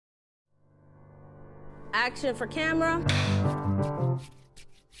Action for camera.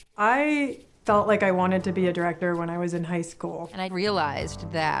 I felt like I wanted to be a director when I was in high school. And I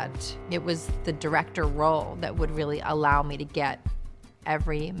realized that it was the director role that would really allow me to get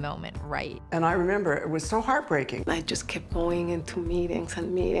every moment right. And I remember it was so heartbreaking. I just kept going into meetings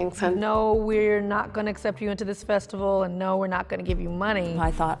and meetings and no, we're not going to accept you into this festival, and no, we're not going to give you money.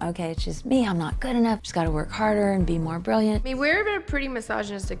 I thought, okay, it's just me, I'm not good enough, just got to work harder and be more brilliant. I mean, we're in a pretty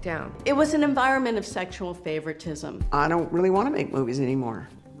misogynistic town. It was an environment of sexual favoritism. I don't really want to make movies anymore,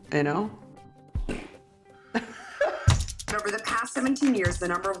 you know? Over the past 17 years, the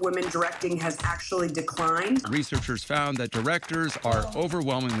number of women directing has actually declined. Researchers found that directors are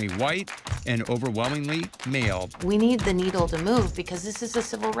overwhelmingly white and overwhelmingly male. We need the needle to move because this is a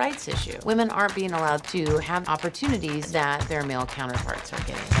civil rights issue. Women aren't being allowed to have opportunities that their male counterparts are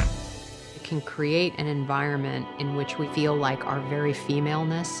getting. It can create an environment in which we feel like our very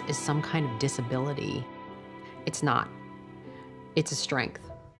femaleness is some kind of disability. It's not. It's a strength.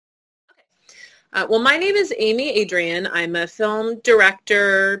 Well, my name is Amy Adrion. I'm a film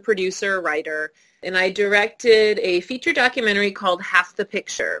director, producer, writer, and I directed a feature documentary called Half the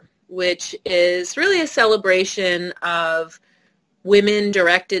Picture, which is really a celebration of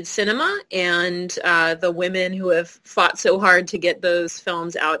women-directed cinema and the women who have fought so hard to get those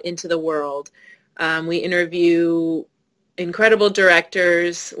films out into the world. We interview incredible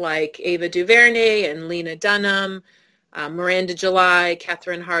directors like Ava DuVernay and Lena Dunham, Miranda July,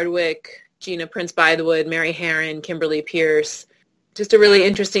 Catherine Hardwicke, Gina Prince-Bythewood, Mary Herron, Kimberly Pierce. Just a really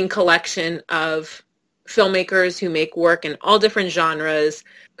interesting collection of filmmakers who make work in all different genres,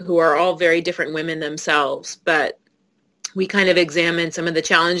 who are all very different women themselves. But we kind of examine some of the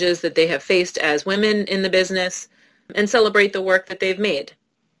challenges that they have faced as women in the business and celebrate the work that they've made.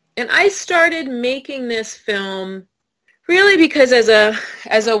 And I started making this film really because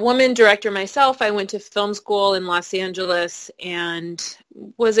as a woman director myself, I went to film school in Los Angeles and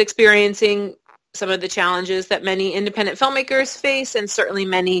was experiencing some of the challenges that many independent filmmakers face, and certainly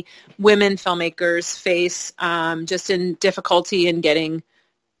many women filmmakers face, just in difficulty in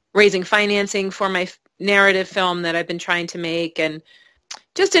raising financing for my narrative film that I've been trying to make, and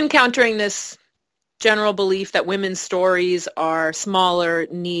just encountering this general belief that women's stories are smaller,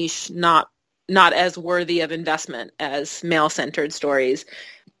 niche, not as worthy of investment as male-centered stories.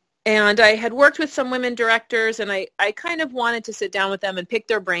 And I had worked with some women directors, and I kind of wanted to sit down with them and pick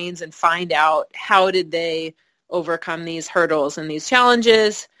their brains and find out how did they overcome these hurdles and these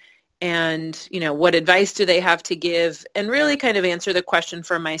challenges, and, you know, what advice do they have to give, and really kind of answer the question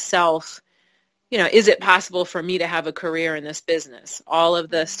for myself, you know, is it possible for me to have a career in this business? All of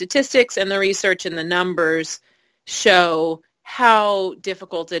the statistics and the research and the numbers show how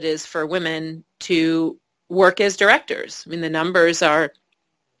difficult it is for women to work as directors. I mean, the numbers are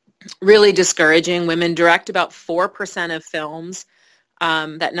really discouraging. Women direct about 4% of films.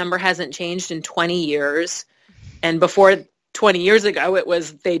 That number hasn't changed in 20 years. And before 20 years ago,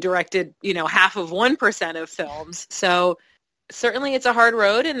 they directed, you know, half of 1% of films. So certainly it's a hard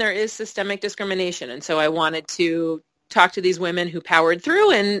road, and there is systemic discrimination. And so I wanted to talk to these women who powered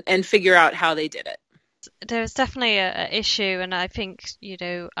through and figure out how they did it. There's definitely an issue, and I think, you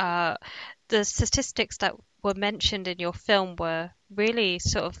know, the statistics that were mentioned in your film were really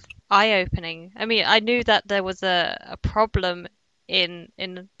sort of eye-opening. I mean, I knew that there was a problem in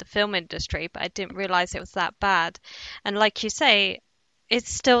the film industry, but I didn't realize it was that bad. And like you say,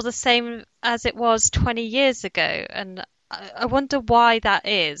 it's still the same as it was 20 years ago, and I wonder why that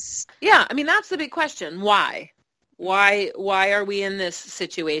is. Yeah, I mean, that's the big question. Why? Why are we in this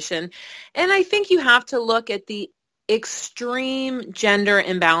situation? And I think you have to look at the extreme gender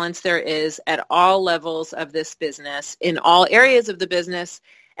imbalance there is at all levels of this business, in all areas of the business,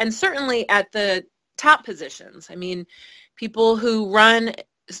 and certainly at the top positions. I mean, people who run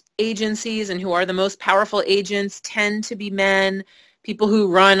agencies and who are the most powerful agents tend to be men. People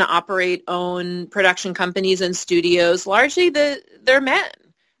who run, operate, own production companies and studios, largely they're men.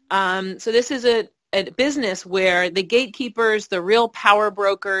 So this is a business where the gatekeepers, the real power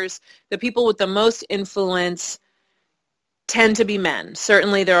brokers, the people with the most influence tend to be men.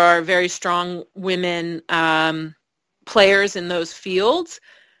 Certainly there are very strong women players in those fields,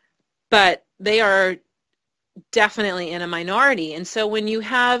 but they are definitely in a minority. And so when you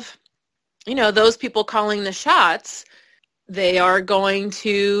have, you know, those people calling the shots, they are going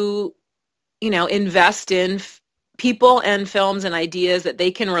to, you know, invest in people and films and ideas that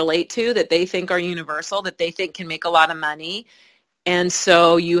they can relate to, that they think are universal, that they think can make a lot of money. And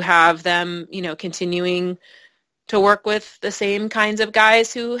so you have them, you know, continuing to work with the same kinds of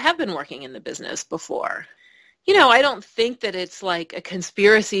guys who have been working in the business before. I don't think that it's like a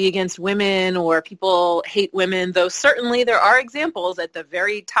conspiracy against women or people hate women, though certainly there are examples at the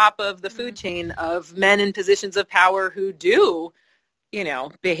very top of the food chain of men in positions of power who do,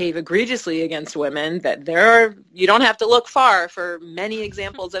 behave egregiously against women. That you don't have to look far for many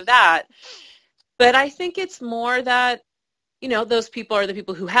examples of that. But I think it's more that, those people are the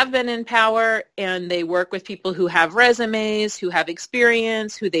people who have been in power, and they work with people who have resumes, who have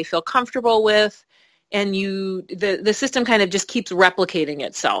experience, who they feel comfortable with. And the system kind of just keeps replicating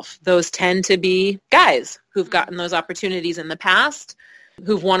itself. Those tend to be guys who've gotten those opportunities in the past,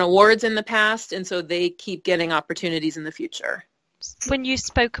 who've won awards in the past, and so they keep getting opportunities in the future. When you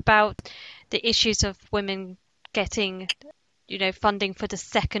spoke about the issues of women getting, funding for the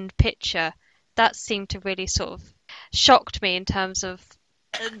second picture, that seemed to really sort of shocked me in terms of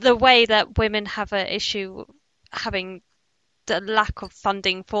the way that women have an issue having the lack of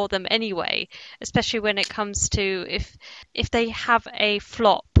funding for them anyway, especially when it comes to if they have a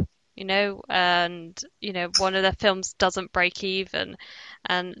flop, and one of their films doesn't break even,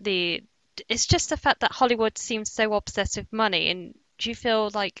 and it's just the fact that Hollywood seems so obsessed with money. And do you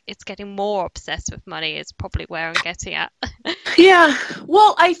feel like it's getting more obsessed with money is probably where I'm getting at? Yeah,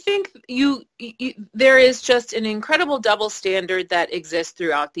 well, I think there is just an incredible double standard that exists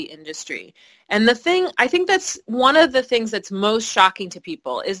throughout the industry. And I think that's one of the things that's most shocking to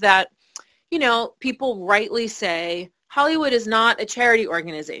people is that, people rightly say Hollywood is not a charity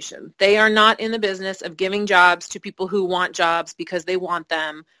organization. They are not in the business of giving jobs to people who want jobs because they want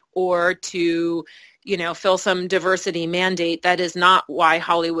them, or to fill some diversity mandate. That is not why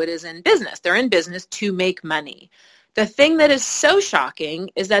Hollywood is in business. They're in business to make money. The thing that is so shocking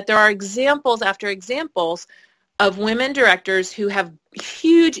is that there are examples after examples of women directors who have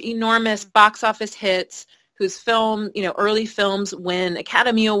huge, enormous box office hits, whose early films win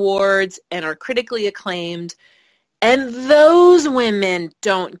Academy Awards and are critically acclaimed. And those women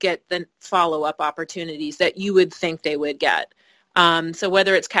don't get the follow-up opportunities that you would think they would get. So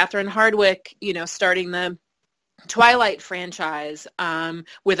whether it's Catherine Hardwicke, starting the Twilight franchise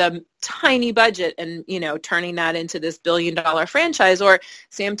with a tiny budget and, turning that into this billion-dollar franchise, or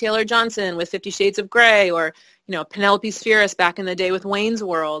Sam Taylor Johnson with 50 Shades of Grey, or, Penelope Spheris back in the day with Wayne's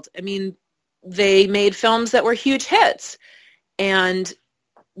World. I mean, they made films that were huge hits, and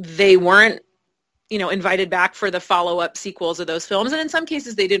they weren't, invited back for the follow-up sequels of those films. And in some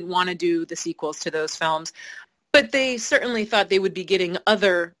cases, they didn't want to do the sequels to those films. But they certainly thought they would be getting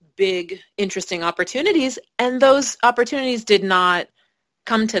other big, interesting opportunities, and those opportunities did not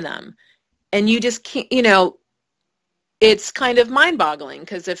come to them. And you just can't, it's kind of mind-boggling,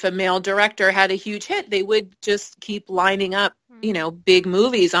 because if a male director had a huge hit, they would just keep lining up, big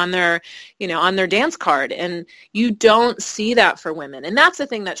movies on their, on their dance card. And you don't see that for women. And that's the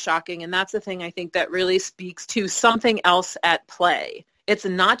thing that's shocking, and that's the thing I think that really speaks to something else at play. It's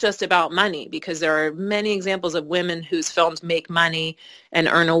not just about money, because there are many examples of women whose films make money and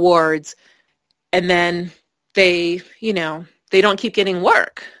earn awards, and then they don't keep getting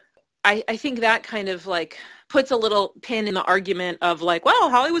work. I think that kind of puts a little pin in the argument of well,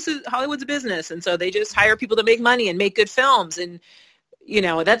 Hollywood's a business, and so they just hire people to make money and make good films. And,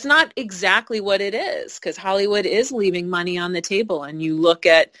 that's not exactly what it is, because Hollywood is leaving money on the table. And you look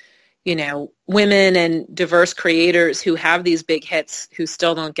at, women and diverse creators who have these big hits who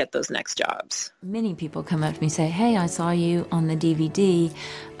still don't get those next jobs. Many people come up to me and say, hey, I saw you on the DVD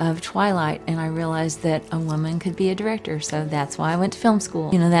of Twilight, and I realized that a woman could be a director, so that's why I went to film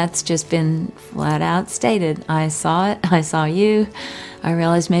school. That's just been flat out stated. I saw it, I saw you, I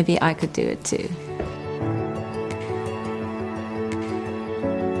realized maybe I could do it too.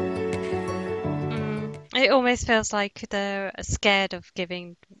 It almost feels like they're scared of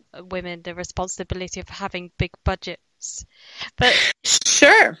giving women the responsibility of having big budgets. But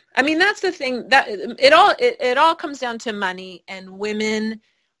sure, I mean, that's the thing, that it all comes down to money. And women,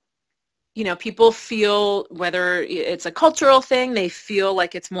 people feel, whether it's a cultural thing, they feel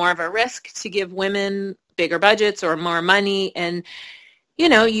like it's more of a risk to give women bigger budgets or more money. And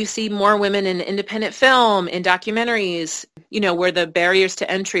you see more women in independent film, in documentaries, where the barriers to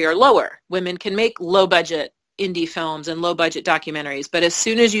entry are lower. Women can make low-budget indie films and low-budget documentaries. But as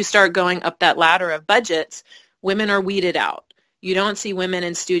soon as you start going up that ladder of budgets, women are weeded out. You don't see women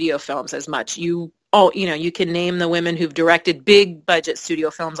in studio films as much. You can name the women who've directed big-budget studio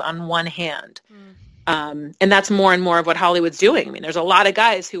films on one hand. And that's more and more of what Hollywood's doing. I mean, there's a lot of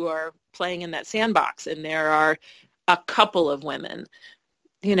guys who are playing in that sandbox, and there are a couple of women.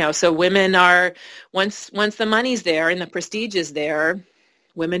 So women are, once the money's there and the prestige is there,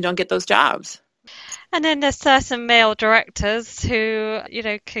 women don't get those jobs. And then there's certain male directors who,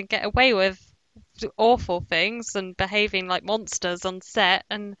 can get away with awful things and behaving like monsters on set,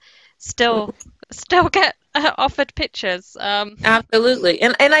 and still get offered pictures. Absolutely.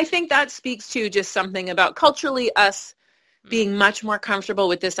 And I think that speaks to just something about culturally us being much more comfortable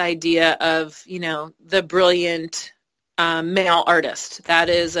with this idea of, the brilliant male artist. That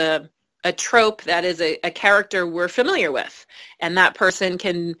is a trope, that is a character we're familiar with. And that person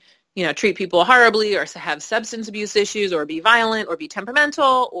can, treat people horribly or have substance abuse issues or be violent or be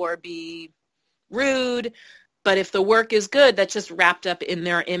temperamental or be rude. But if the work is good, that's just wrapped up in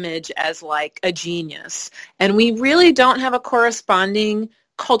their image as like a genius. And we really don't have a corresponding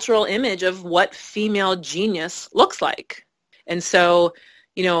cultural image of what female genius looks like. And so,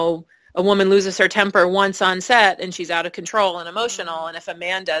 a woman loses her temper once on set and she's out of control and emotional. And if a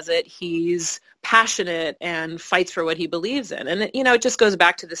man does it, he's passionate and fights for what he believes in. And, it just goes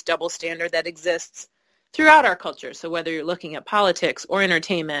back to this double standard that exists throughout our culture. So whether you're looking at politics or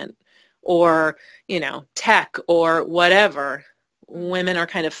entertainment or, tech or whatever, women are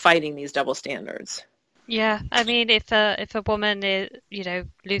kind of fighting these double standards. Yeah, I mean, if a woman is,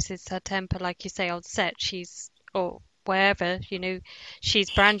 loses her temper, like you say, on set, or wherever, she's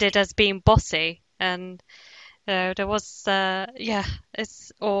branded as being bossy, and there was,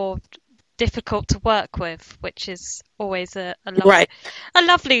 it's or difficult to work with, which is always a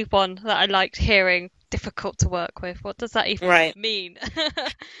lovely one that I liked hearing. Difficult to work with. What does that even mean?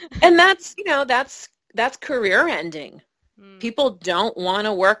 And that's that's career ending. People don't want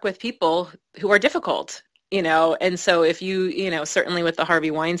to work with people who are difficult, and so if you, certainly with the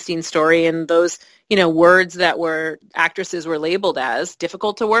Harvey Weinstein story and those, words that actresses were labeled as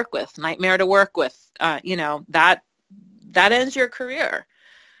difficult to work with, nightmare to work with, that ends your career.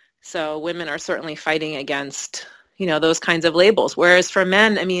 So women are certainly fighting against, those kinds of labels. Whereas for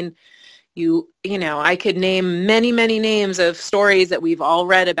men, I mean, I could name many, many names of stories that we've all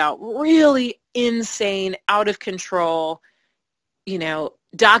read about really insane, out of control,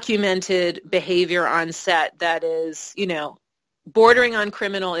 documented behavior on set that is, bordering on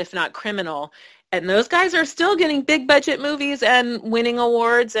criminal, if not criminal. And those guys are still getting big budget movies and winning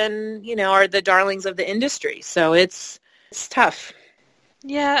awards and, are the darlings of the industry. So it's tough.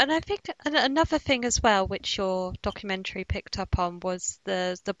 Yeah, and I think another thing as well, which your documentary picked up on, was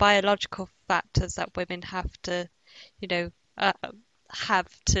the biological factors that women have to,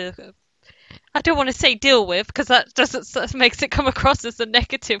 I don't want to say deal with, because that makes it come across as a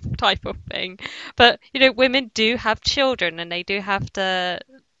negative type of thing. But, women do have children and they do have to,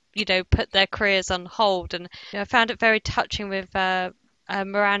 put their careers on hold. And I found it very touching with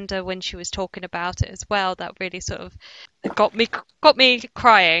Miranda when she was talking about it as well. That really sort of got me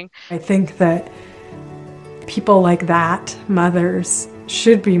crying. I think that people like that, mothers,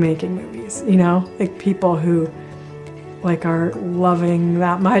 should be making movies, like people who are loving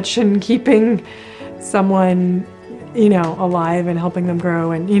that much and keeping someone, alive and helping them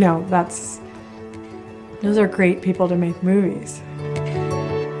grow. And, those are great people to make movies.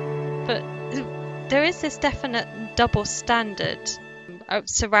 But there is this definite double standard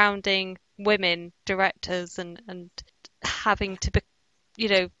surrounding women directors and having to be,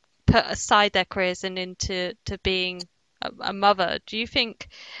 put aside their careers and into being a mother. Do you think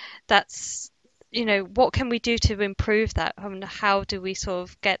that's, what can we do to improve that? How do we sort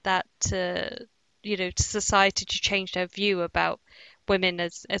of get that to society to change their view about women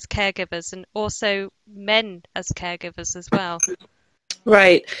as caregivers and also men as caregivers as well?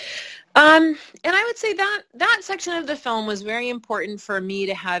 Right. And I would say that section of the film was very important for me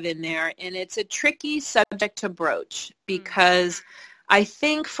to have in there. And it's a tricky subject to broach because I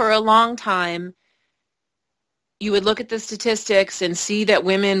think for a long time, you would look at the statistics and see that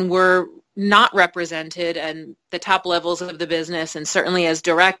women were not represented and the top levels of the business and certainly as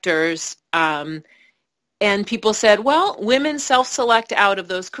directors. And people said, well, women self-select out of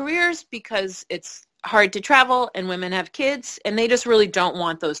those careers because it's hard to travel and women have kids and they just really don't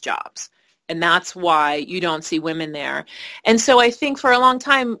want those jobs. And that's why you don't see women there. And so I think for a long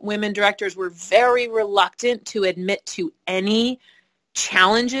time, women directors were very reluctant to admit to any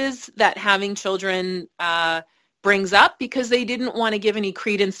challenges that having children brings up because they didn't want to give any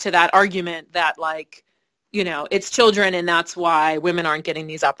credence to that argument that it's children and that's why women aren't getting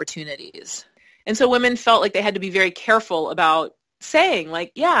these opportunities. And so women felt like they had to be very careful about saying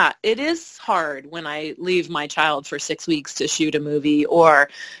yeah, it is hard when I leave my child for 6 weeks to shoot a movie or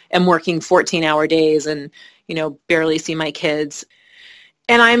am working 14-hour days and, barely see my kids.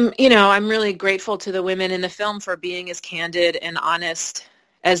 And I'm really grateful to the women in the film for being as candid and honest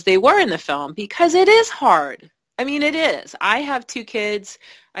as they were in the film because it is hard. I mean, it is. I have 2 kids.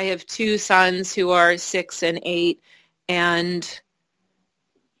 I have 2 sons who are 6 and 8. And,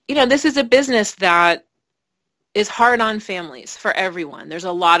 this is a business that is hard on families for everyone. There's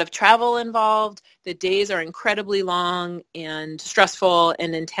a lot of travel involved. The days are incredibly long and stressful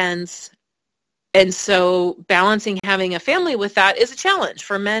and intense. And so balancing having a family with that is a challenge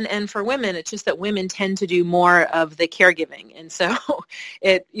for men and for women. It's just that women tend to do more of the caregiving. And so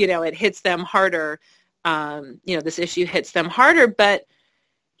it hits them harder. This issue hits them harder. But,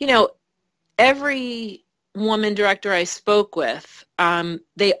 every woman director I spoke with,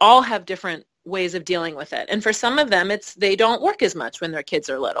 they all have different ways of dealing with it. And for some of them, they don't work as much when their kids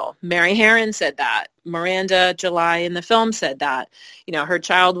are little. Mary Herron said that. Miranda July in the film said that. Her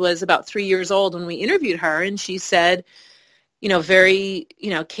child was about 3 years old when we interviewed her, and she said, very,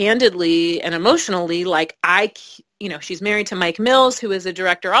 candidly and emotionally, like, she's married to Mike Mills, who is a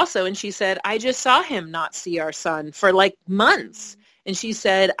director also, and she said, I just saw him not see our son for like months. And she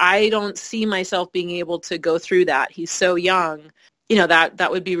said, I don't see myself being able to go through that. He's so young.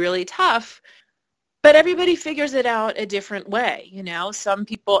 That would be really tough. But everybody figures it out a different way, Some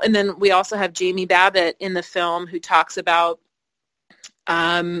people, and then we also have Jamie Babbitt in the film who talks about,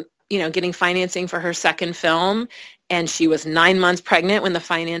 getting financing for her second film. And she was 9 months pregnant when the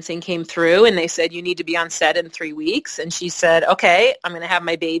financing came through. And they said, you need to be on set in 3 weeks. And she said, okay, I'm going to have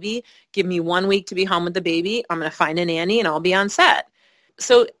my baby. Give me 1 week to be home with the baby. I'm going to find a nanny and I'll be on set.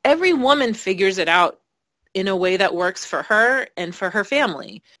 So every woman figures it out in a way that works for her and for her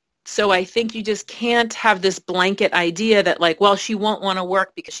family. So I think you just can't have this blanket idea that she won't want to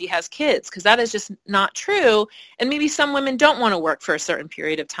work because she has kids, because that is just not true. And maybe some women don't want to work for a certain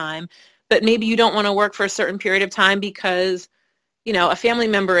period of time, but maybe you don't want to work for a certain period of time because, a family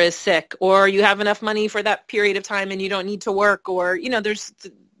member is sick, or you have enough money for that period of time and you don't need to work, or,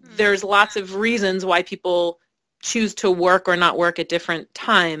 there's lots of reasons why people choose to work or not work at different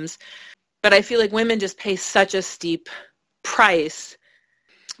times. But I feel like women just pay such a steep price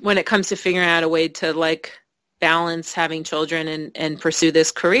when it comes to figuring out a way to balance having children and pursue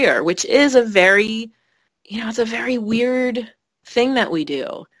this career, which is a very, it's a very weird thing that we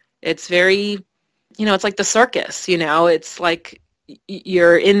do. It's very, it's like the circus, it's like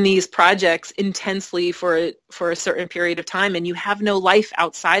you're in these projects intensely for a certain period of time and you have no life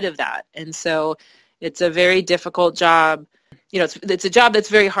outside of that. And so it's a very difficult job. It's a job that's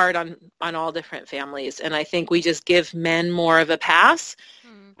very hard on all different families. And I think we just give men more of a pass.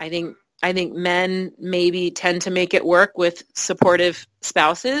 I think men maybe tend to make it work with supportive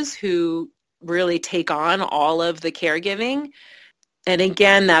spouses who really take on all of the caregiving. And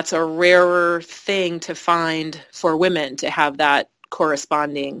again, that's a rarer thing to find for women, to have that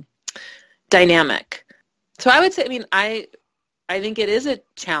corresponding dynamic. So I would say, I think it is a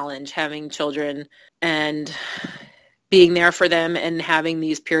challenge having children and being there for them and having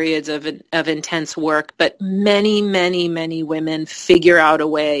these periods of intense work. But many, many, many women figure out a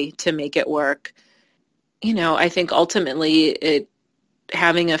way to make it work. I think ultimately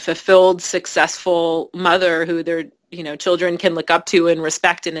having a fulfilled, successful mother who their children can look up to and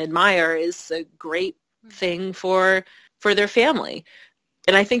respect and admire is a great thing for their family.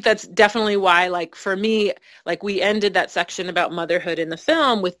 And I think that's definitely why, for me, we ended that section about motherhood in the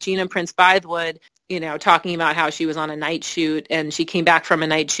film with Gina Prince Bythewood, talking about how she was on a night shoot and she came back from a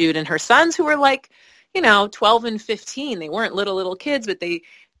night shoot and her sons, who were 12 and 15, they weren't little kids, but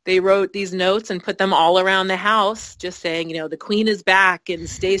they wrote these notes and put them all around the house just saying, the queen is back and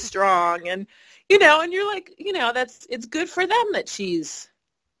stay strong. And, and you're like, it's good for them that she's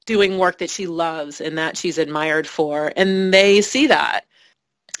doing work that she loves and that she's admired for. And they see that.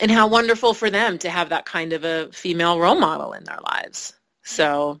 And how wonderful for them to have that kind of a female role model in their lives.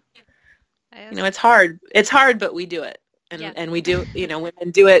 So, it's hard. It's hard, but we do it. And we do,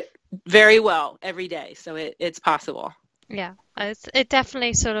 women do it very well every day. So it's possible. Yeah, it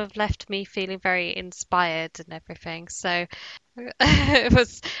definitely sort of left me feeling very inspired and everything. So it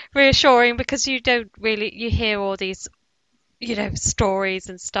was reassuring, because you hear all these, stories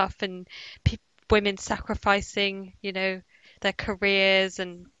and stuff, and women sacrificing, their careers,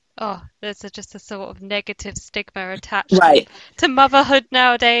 and there's just a sort of negative stigma attached to motherhood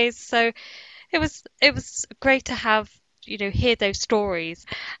nowadays. So it was great to have, hear those stories.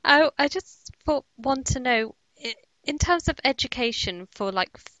 I just want to know, in terms of education for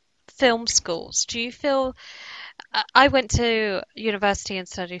film schools, do you feel, I went to university and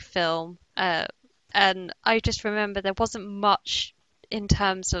studied film, and I just remember there wasn't much in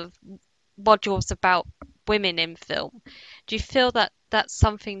terms of modules about women in film. Do you feel that that's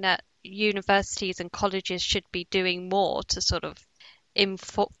something that universities and colleges should be doing more to sort of I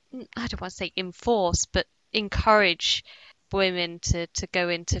don't want to say enforce, but encourage women to go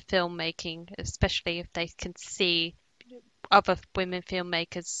into filmmaking, especially if they can see other women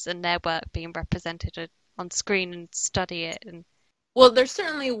filmmakers and their work being represented on screen and study it. And well, there's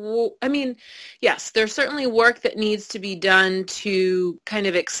certainly, yes, there's certainly work that needs to be done to kind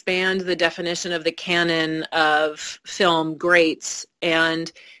of expand the definition of the canon of film greats.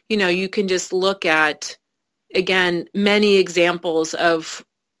 And, you can just look at, again, many examples of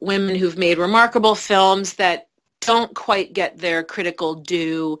women who've made remarkable films that don't quite get their critical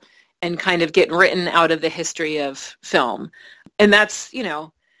due and kind of get written out of the history of film. And that's,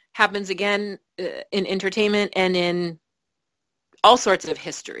 happens again in entertainment and in all sorts of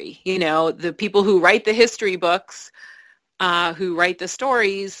history. The people who write the history books, who write the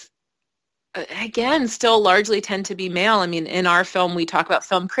stories, again, still largely tend to be male. In our film, we talk about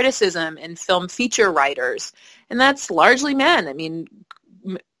film criticism and film feature writers, and that's largely men.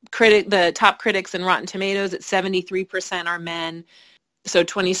 The top critics in Rotten Tomatoes at 73% are men, so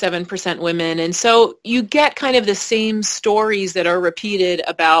 27% women. And so you get kind of the same stories that are repeated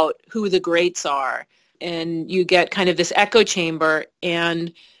about who the greats are. And you get kind of this echo chamber,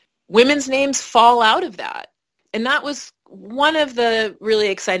 and women's names fall out of that. And that was one of the really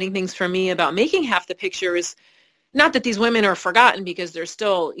exciting things for me about making Half the Picture is not that these women are forgotten, because they're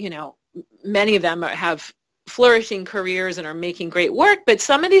still, many of them have flourishing careers and are making great work, but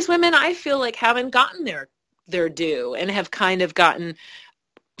some of these women I feel like haven't gotten their due and have kind of gotten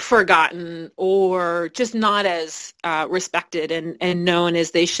forgotten or just not as respected and known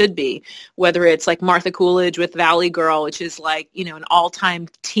as they should be, whether it's like Martha Coolidge with Valley Girl, which is like, an all-time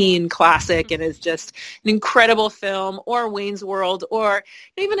teen classic and is just an incredible film, or Wayne's World, or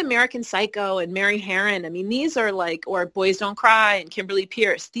even American Psycho and Mary Harron. These are like, or Boys Don't Cry and Kimberly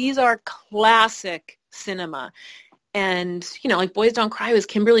Pierce. These are classic cinema. And, like Boys Don't Cry was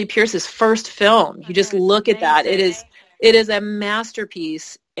Kimberly Pierce's first film. You just look at that. It is a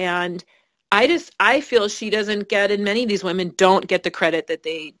masterpiece. And I feel she doesn't get, and many of these women don't get the credit that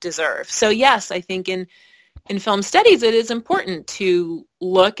they deserve. So yes, I think in film studies, it is important to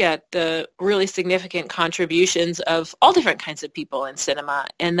look at the really significant contributions of all different kinds of people in cinema.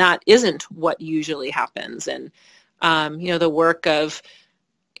 And that isn't what usually happens. And, the work of,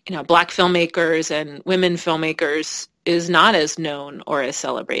 Black filmmakers and women filmmakers is not as known or as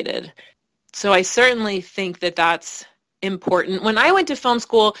celebrated. So I certainly think that that's important. When I went to film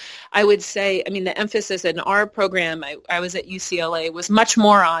school, I would say, the emphasis in our program, I was at UCLA, was much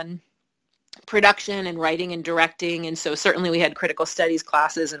more on production and writing and directing. And so certainly we had critical studies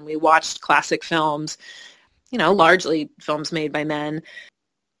classes and we watched classic films, largely films made by men.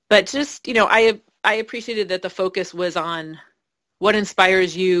 But just, I appreciated that the focus was on what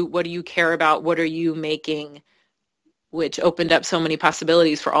inspires you, what do you care about, what are you making, which opened up so many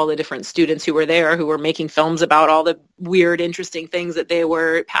possibilities for all the different students who were there, who were making films about all the weird, interesting things that they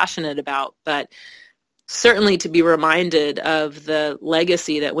were passionate about. But certainly to be reminded of the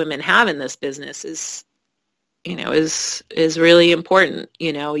legacy that women have in this business is really important.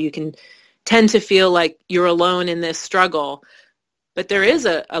 You can tend to feel like you're alone in this struggle, but there is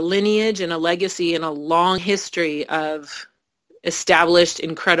a lineage and a legacy and a long history of established,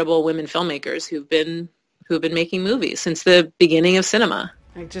 incredible women filmmakers who have been making movies since the beginning of cinema.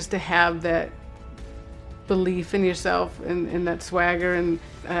 Like, just to have that belief in yourself and that swagger. And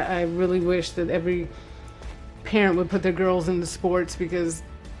I really wish that every parent would put their girls into sports, because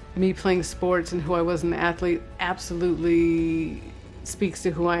me playing sports and who I was as an athlete absolutely speaks to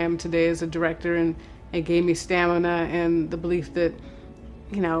who I am today as a director, and it gave me stamina and the belief that,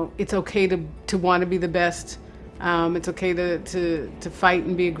 it's okay to want to be the best. It's okay to fight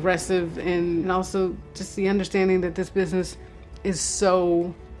and be aggressive, and also just the understanding that this business is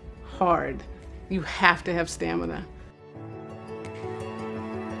so hard. You have to have stamina.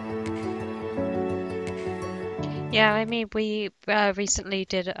 Yeah, we recently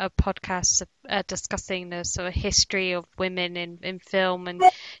did a podcast discussing the sort of history of women in film, and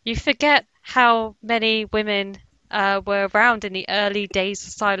you forget how many women were around in the early days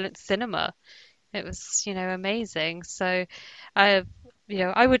of silent cinema. It was, amazing. So, I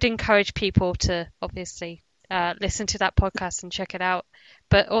would encourage people to obviously listen to that podcast and check it out,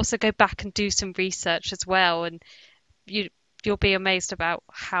 but also go back and do some research as well. And you'll be amazed about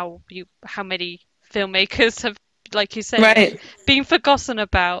how many filmmakers have, like you said, right, been forgotten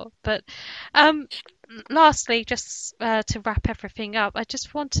about. But lastly, just to wrap everything up, I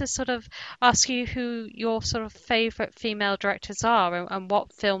just want to sort of ask you who your sort of favourite female directors are, and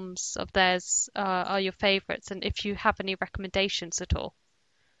what films of theirs are your favourites, and if you have any recommendations at all.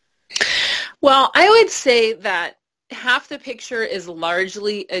 Well, I would say that Half the Picture is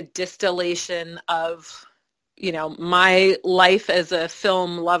largely a distillation of, my life as a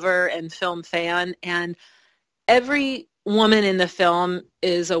film lover and film fan, and every woman in the film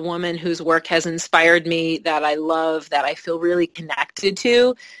is a woman whose work has inspired me, that I love, that I feel really connected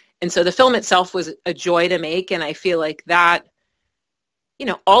to. And so the film itself was a joy to make, and I feel like that, you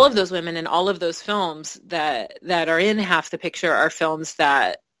know, all of those women and all of those films that are in Half the Picture are films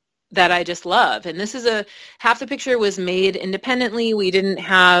that I just love. And this is Half the Picture was made independently. We didn't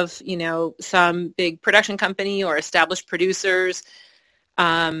have, you know, some big production company or established producers,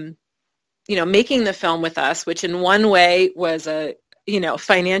 you know, making the film with us, which in one way was a, you know,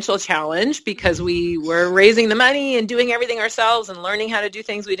 financial challenge because we were raising the money and doing everything ourselves and learning how to do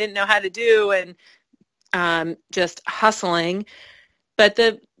things we didn't know how to do, and just hustling. But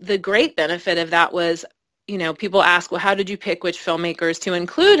the great benefit of that was, you know, people ask, well, how did you pick which filmmakers to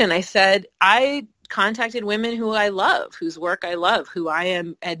include? And I said, I contacted women who I love, whose work I love, who I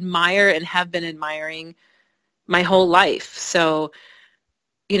admire and have been admiring my whole life. So,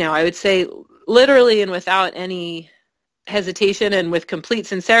 you know, I would say literally and without any hesitation and with complete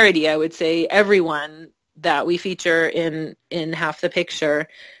sincerity, I would say everyone that we feature in Half the Picture.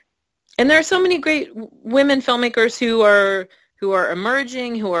 And there are so many great women filmmakers who are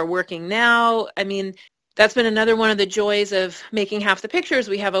emerging, who are working now. I mean, that's been another one of the joys of making Half the Pictures.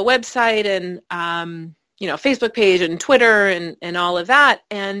 We have a website and, you know, Facebook page and Twitter and all of that.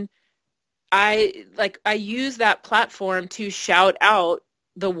 And I use that platform to shout out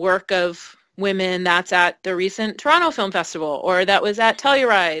the work of women that's at the recent Toronto Film Festival, or that was at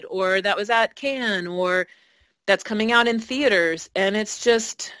Telluride, or that was at Cannes, or that's coming out in theaters. And it's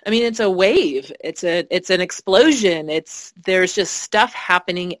just, I mean, it's a wave. It's an explosion. There's just stuff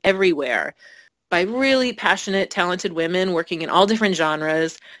happening everywhere by really passionate, talented women working in all different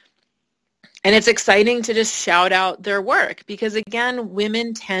genres. And it's exciting to just shout out their work because, again,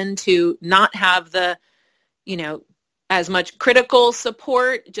 women tend to not have the, you know, as much critical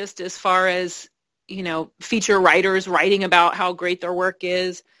support just as far as, you know, feature writers writing about how great their work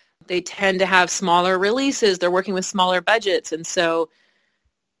is. They tend to have smaller releases. They're working with smaller budgets. And so,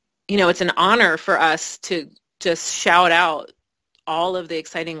 you know, it's an honor for us to just shout out all of the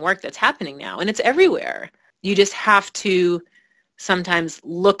exciting work that's happening now. And it's everywhere. You just have to sometimes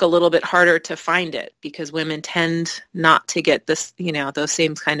look a little bit harder to find it because women tend not to get this, you know, those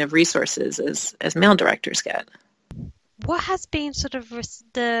same kind of resources as male directors get. What has been sort of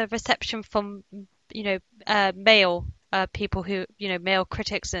the reception from, you know, male people who, you know, male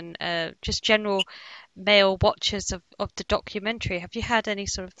critics and just general male watchers of the documentary? Have you had any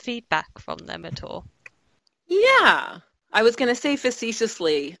sort of feedback from them at all? Yeah. I was going to say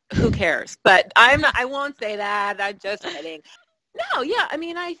facetiously, who cares? But I won't say that. I'm just kidding. No, yeah. I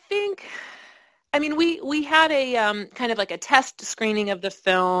mean, we had a kind of like a test screening of the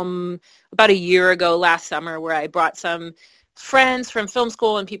film about a year ago last summer where I brought some friends from film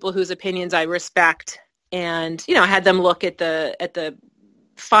school and people whose opinions I respect, and, you know, I had them look at the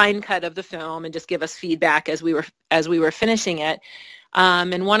fine cut of the film and just give us feedback as we were finishing it.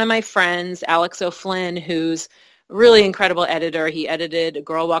 And one of my friends, Alex O'Flynn, who's a really incredible editor, he edited A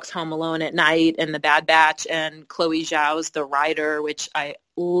Girl Walks Home Alone at Night and The Bad Batch and Chloe Zhao's The Rider, which I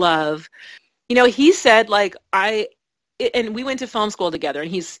love. You know, he said, like, and we went to film school together,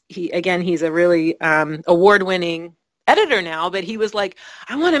 and he's a really award-winning editor now, but he was like,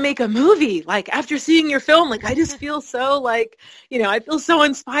 I want to make a movie. Like, after seeing your film, like, I just feel so, like, you know, I feel so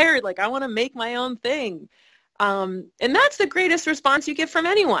inspired. Like, I want to make my own thing. And that's the greatest response you get from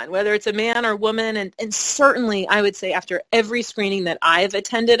anyone, whether it's a man or woman. And certainly, I would say after every screening that I've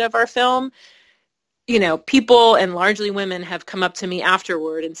attended of our film, you know, people, and largely women, have come up to me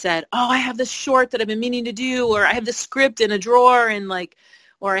afterward and said, oh, I have this short that I've been meaning to do, or I have this script in a drawer, and like,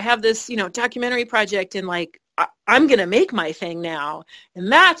 or I have this, you know, documentary project, and like, I'm going to make my thing now.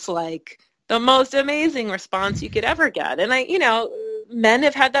 And that's like the most amazing response you could ever get. And you know, men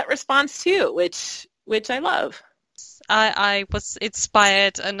have had that response too, which I love. I was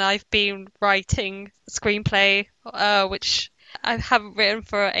inspired, and I've been writing a screenplay, which I haven't written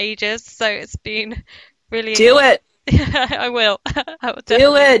for ages, so it's been really... Do it! I will. I will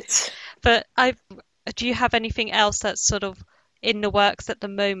do it! But do you have anything else that's sort of in the works at the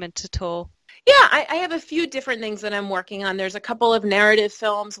moment at all? Yeah, I have a few different things that I'm working on. There's a couple of narrative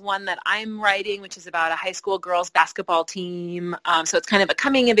films, one that I'm writing, which is about a high school girls basketball team. So it's kind of a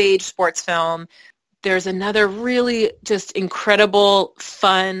coming-of-age sports film. There's another really just incredible,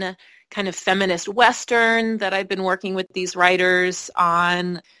 fun, kind of feminist Western that I've been working with these writers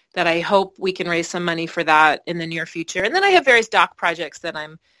on, that I hope we can raise some money for that in the near future. And then I have various doc projects that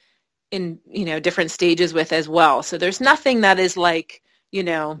I'm in, you know, different stages with as well. So there's nothing that is like, you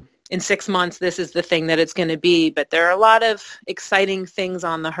know, in 6 months, this is the thing that it's going to be. But there are a lot of exciting things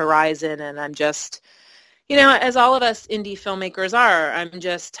on the horizon, and I'm just, you know, as all of us indie filmmakers are, I'm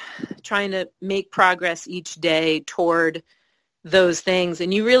just trying to make progress each day toward those things.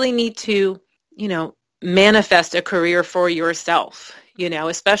 And you really need to, you know, manifest a career for yourself, you know,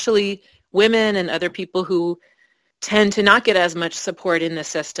 especially women and other people who tend to not get as much support in the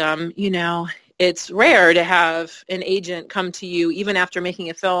system. You know, it's rare to have an agent come to you even after making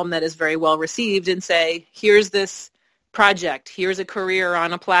a film that is very well received and say, here's this project, here's a career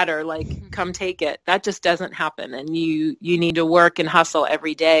on a platter, like, come take it. That just doesn't happen. And you need to work and hustle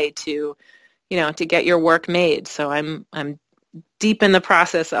every day to, you know, to get your work made. So I'm deep in the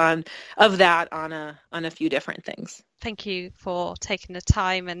process of that on a few different things. Thank you for taking the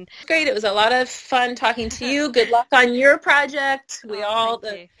time. And great. It was a lot of fun talking to you. Good luck on your project. We all,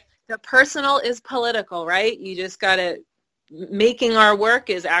 the personal is political, right? You just got to, making our work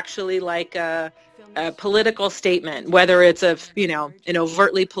is actually like a political statement, whether it's a, you know, an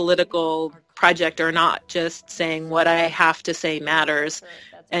overtly political project or not. Just saying what I have to say matters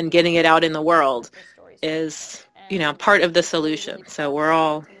and getting it out in the world is, you know, part of the solution. So we're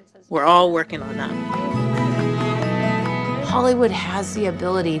all working on that. Hollywood has the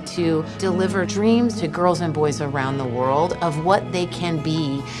ability to deliver dreams to girls and boys around the world of what they can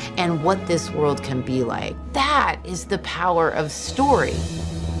be and what this world can be like. That is the power of story.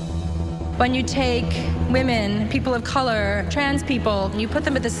 When you take women, people of color, trans people, and you put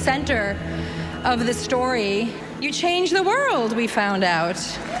them at the center of the story, you change the world, we found out.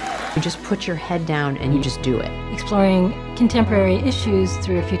 You just put your head down and you just do it. Exploring contemporary issues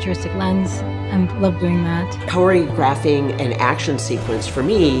through a futuristic lens. I love doing that. Choreographing an action sequence, for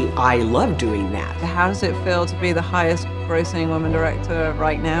me, I love doing that. How does it feel to be the highest grossing woman director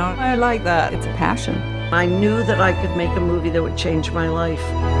right now? I like that. It's a passion. I knew that I could make a movie that would change my life.